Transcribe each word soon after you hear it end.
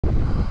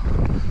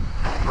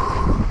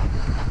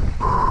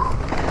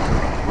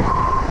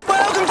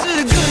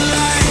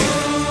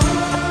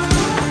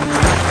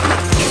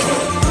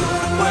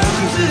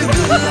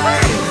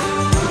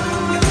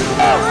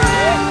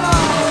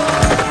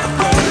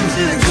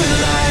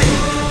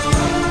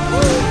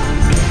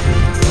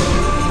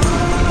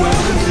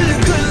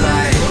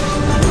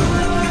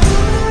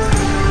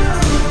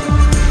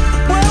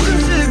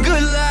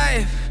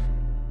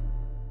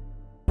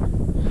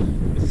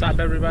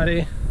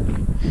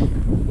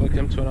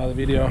welcome to another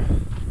video.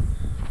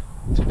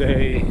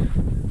 Today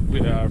we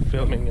are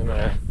filming in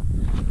a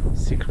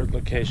secret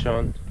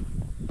location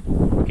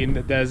in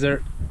the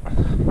desert.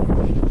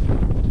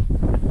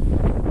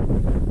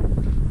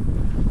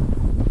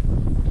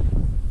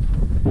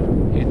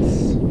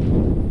 It's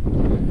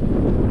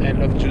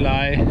end of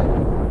July,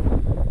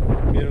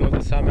 middle of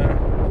the summer.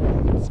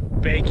 It's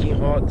baking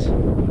hot.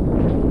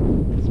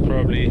 It's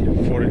probably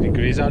 40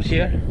 degrees out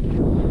here.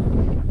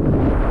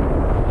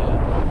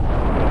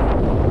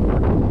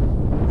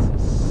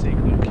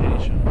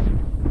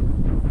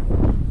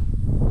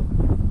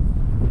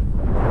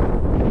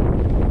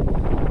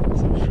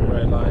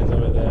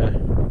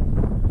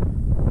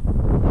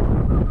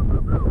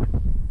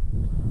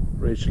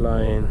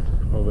 Line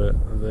over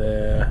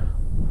there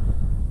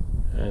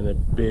and a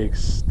big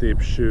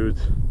steep chute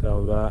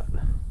down that.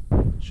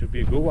 Should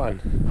be a good one.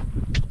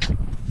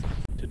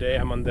 Today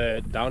I'm on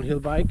the downhill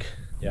bike.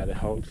 Yeah, the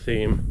whole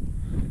theme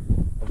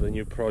of the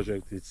new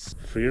project is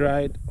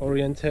freeride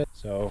oriented,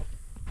 so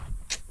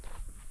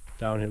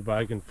downhill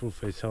bike and full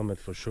face helmet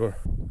for sure.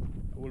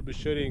 I will be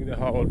shooting the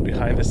whole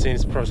behind the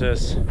scenes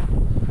process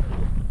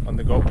on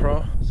the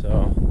GoPro,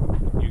 so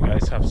you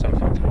guys have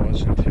something to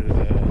watch until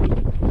the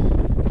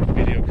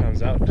video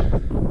comes out. So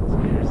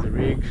here's the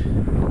rig.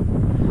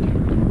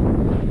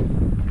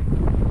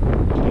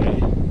 Okay.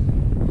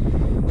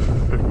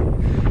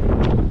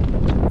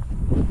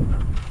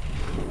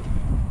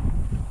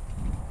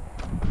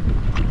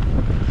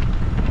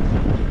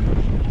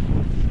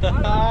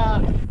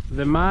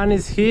 The man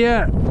is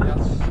here.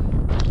 Yes.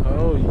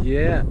 Oh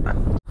yeah.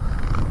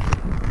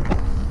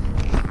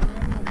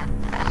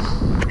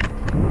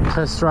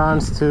 Test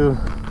runs to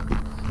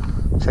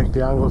check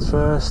the angles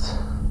first.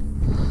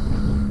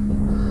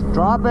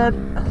 Drop it.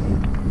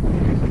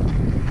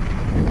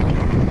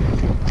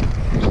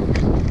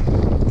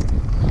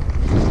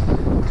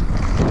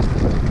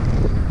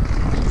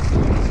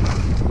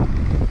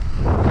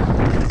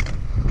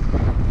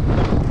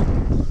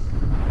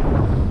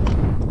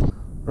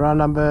 Run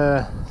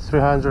number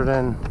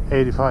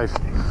 385.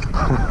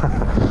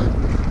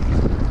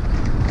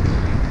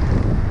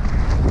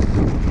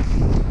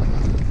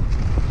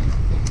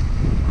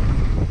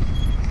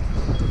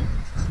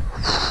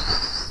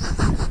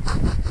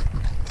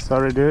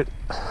 Sorry dude.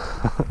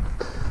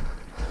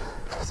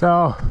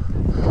 So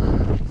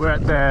we're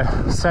at the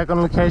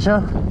second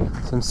location.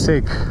 Some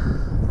sick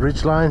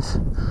ridge lines.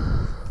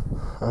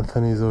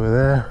 Anthony's over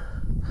there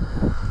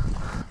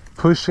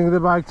pushing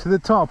the bike to the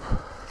top,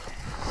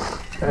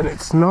 and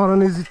it's not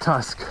an easy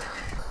task.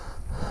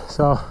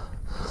 So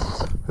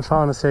we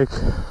found a sick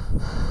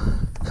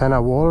kind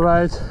of wall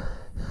ride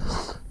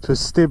to a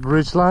steep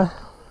ridge line.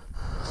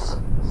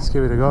 Let's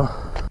give it a go.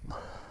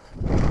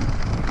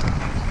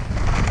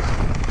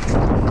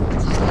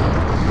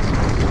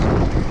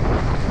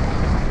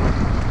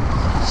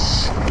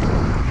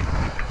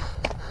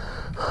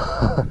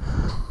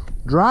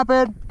 Drop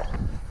it.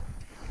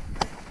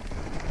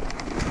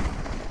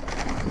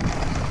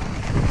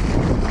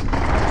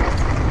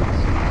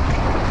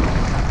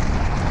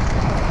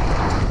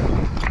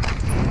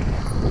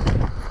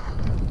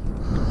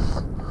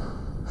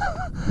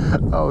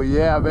 Oh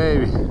yeah,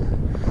 baby.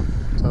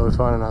 So we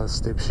found another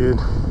steep chute.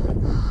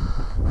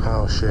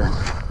 Oh shit.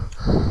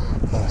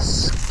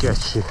 That's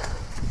sketchy.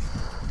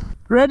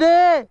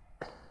 Ready?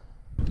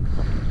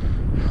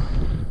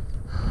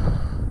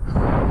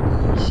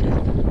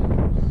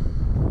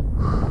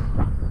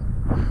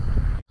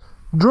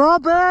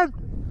 Drop it!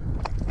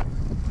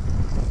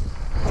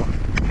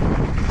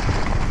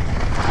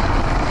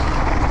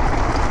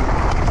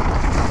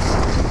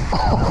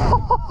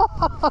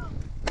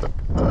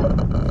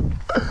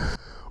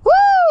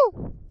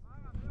 Woo!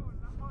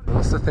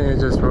 That's the thing I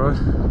just rode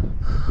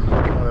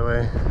all the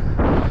way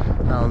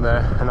down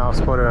there, and now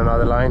spotted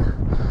another line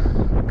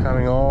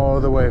coming all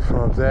the way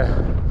from up there,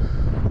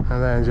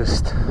 and then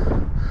just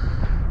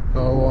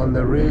go on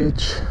the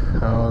ridge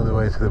all the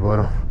way to the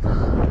bottom.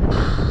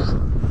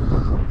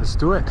 Let's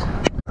do it.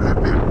 Oh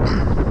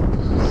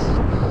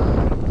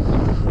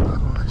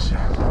shit.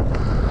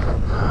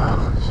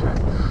 Oh shit.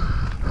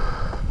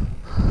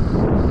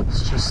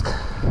 Let's just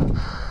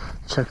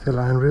check the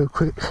line real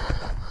quick.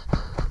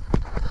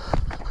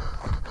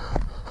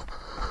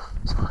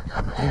 So I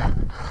come here.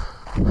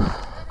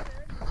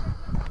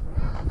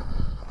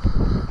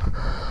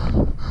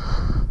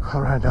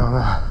 All right down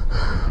there.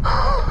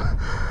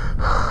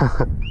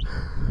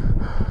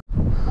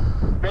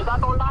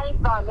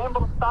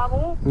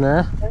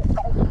 Ναι.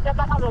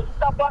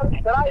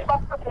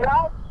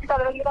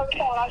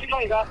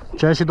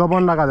 Και έχει τόπο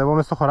να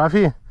κατεβούμε στο χωράφι?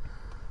 Ναι,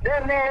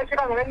 έτσι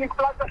κατεβαίνει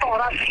πλάτη στο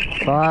χωράφι.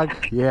 Fuck,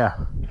 yeah.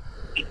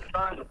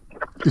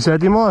 Είσαι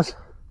έτοιμος?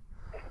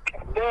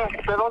 Ναι,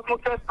 παιδός μου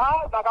θες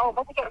να κάνω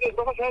φόκου και θες,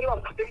 δώσα χέρι μας,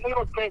 στείλει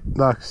λίγο σπέι.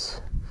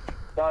 Εντάξει.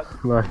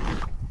 Bye.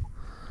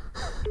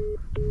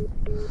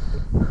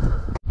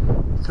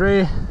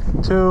 3,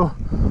 2,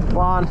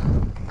 1,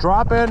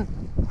 drop it.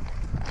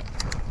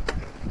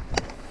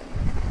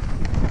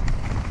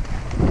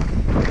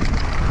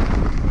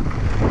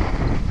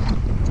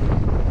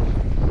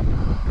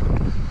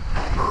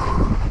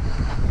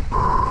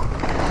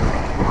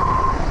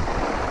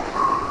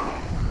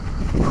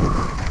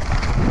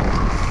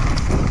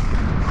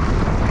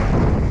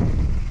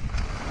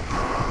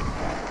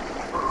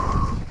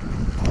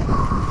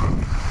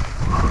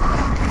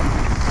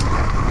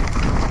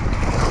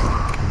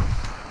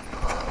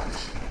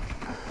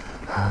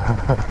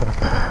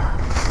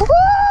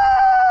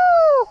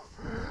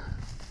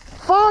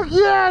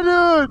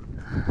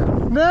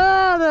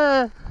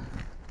 No!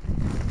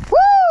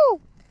 Woo!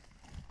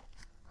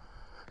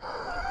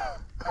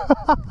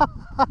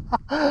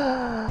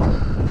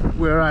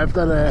 We arrived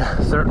at a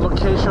third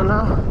location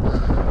now.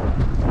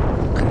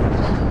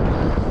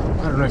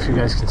 I don't know if you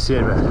guys can see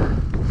it, but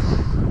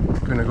I'm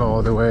gonna go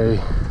all the way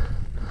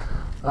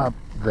up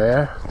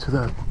there to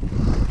the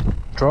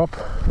drop,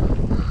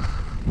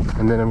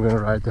 and then I'm gonna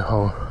ride the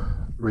whole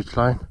ridge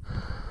line,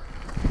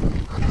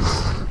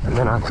 and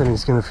then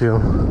Anthony's gonna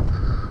film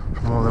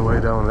from all the way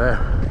down there.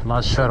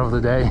 Last shot of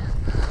the day.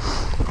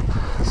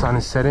 The sun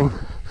is setting,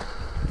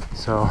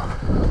 so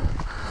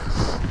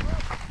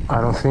I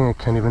don't think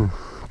I can even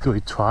do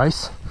it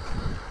twice,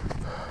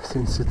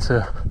 since it's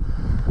a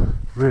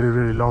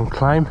really long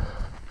climb.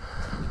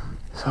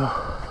 So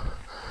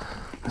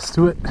let's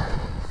do it.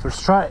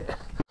 First try.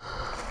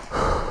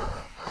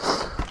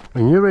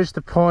 When you reach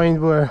the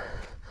point where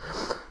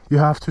you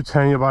have to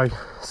turn your bike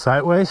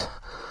sideways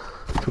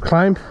to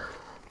climb,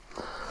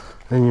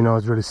 then you know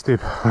it's really steep.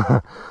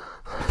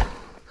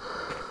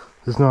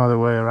 There's no other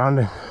way around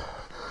it.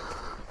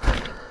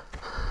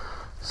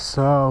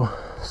 So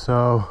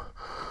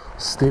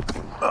steep.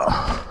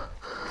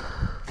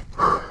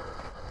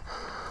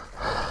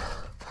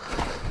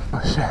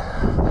 Oh shit.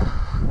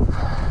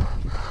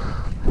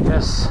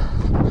 Yes.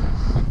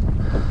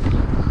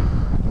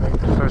 Make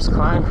the first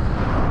climb.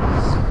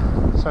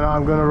 So now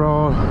I'm gonna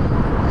roll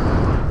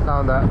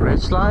down that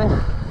ridge line,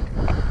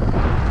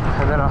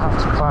 and then I'll have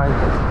to climb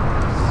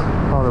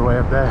all the way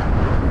up there.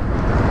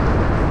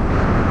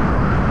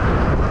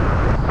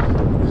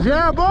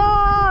 Yeah,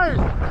 boy!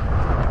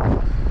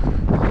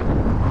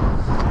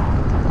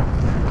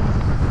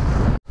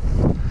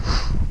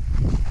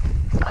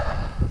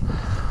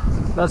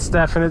 That's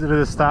definitely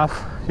the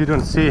stuff you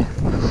don't see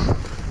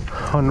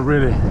on a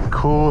really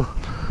cool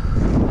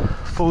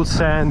full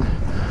sand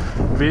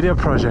video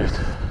project.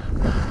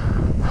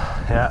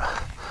 Yeah,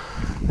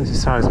 this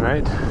is how it's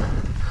made.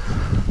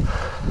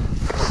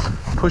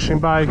 Pushing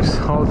bikes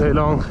all day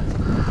long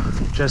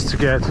just to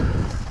get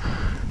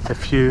a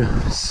few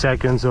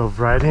seconds of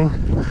riding.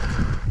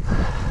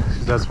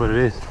 That's what it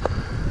is.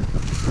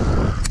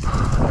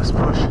 Let's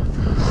push.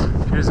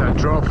 Here's that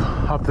drop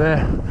up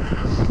there.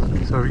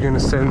 So we're gonna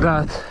send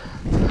that,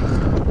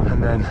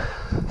 and then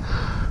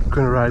we're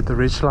gonna ride the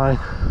ridge line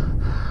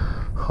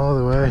all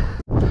the way.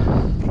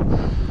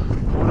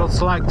 I would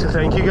also like to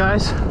thank you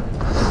guys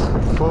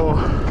for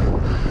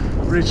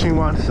reaching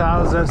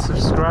 1,000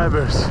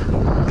 subscribers.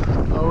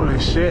 Holy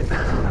shit,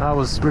 that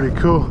was really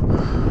cool.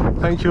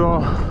 Thank you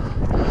all.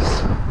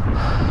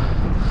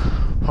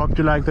 Hope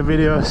you like the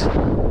videos.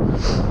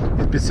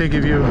 It'd be sick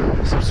if you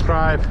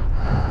subscribe,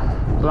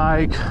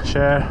 like,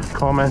 share,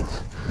 comment.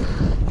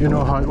 You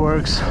know how it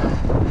works.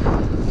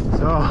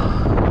 So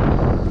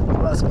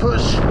let's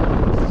push.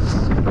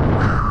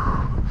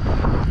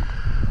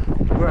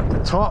 We're at the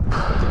top.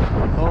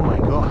 Oh my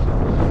god,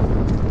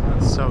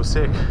 that's so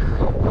sick.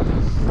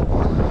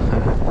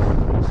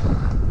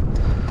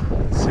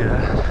 See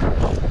that?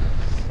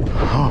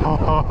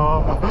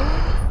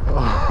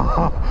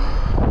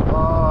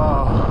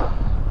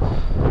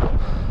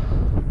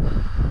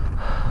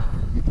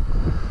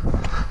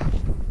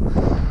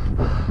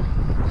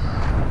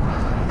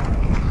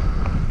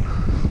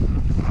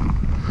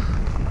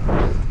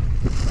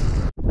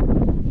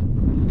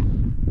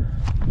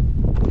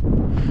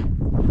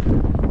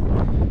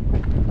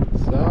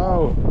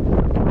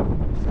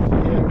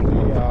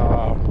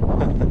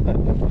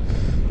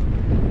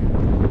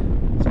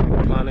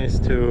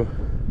 To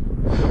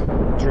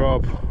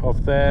drop off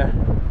there,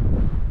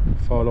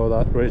 follow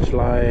that ridge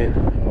line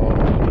all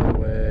the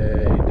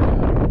way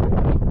down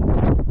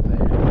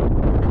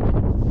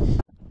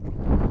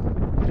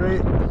there. 3,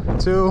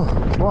 2,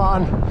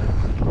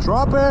 1,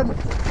 drop it.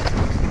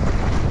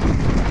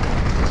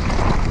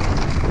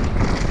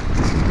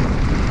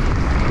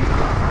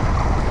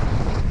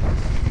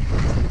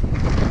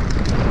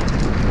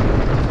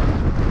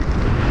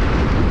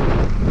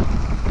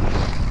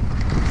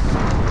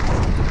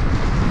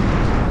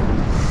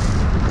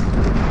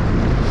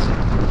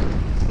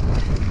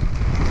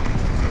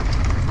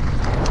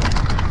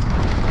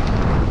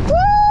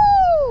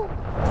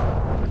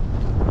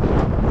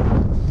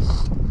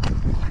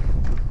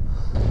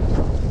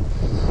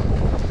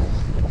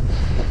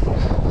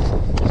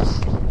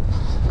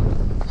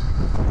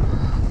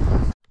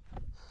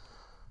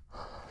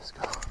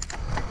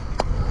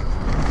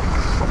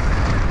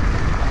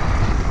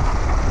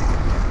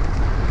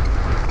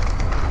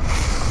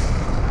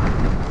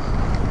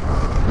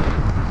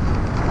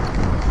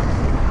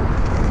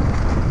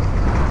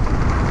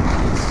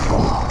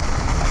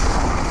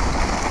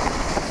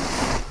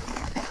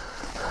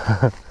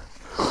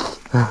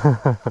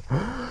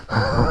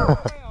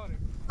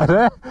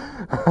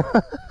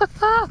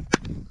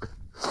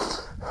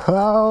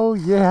 Oh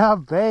yeah,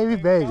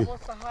 baby.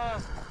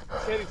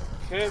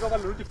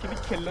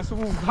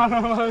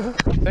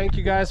 Thank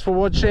you guys for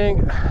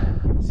watching.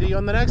 See you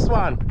on the next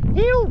one.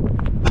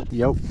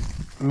 Yo,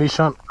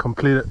 mission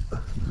completed.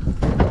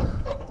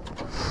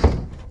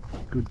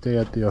 Good day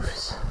at the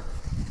office.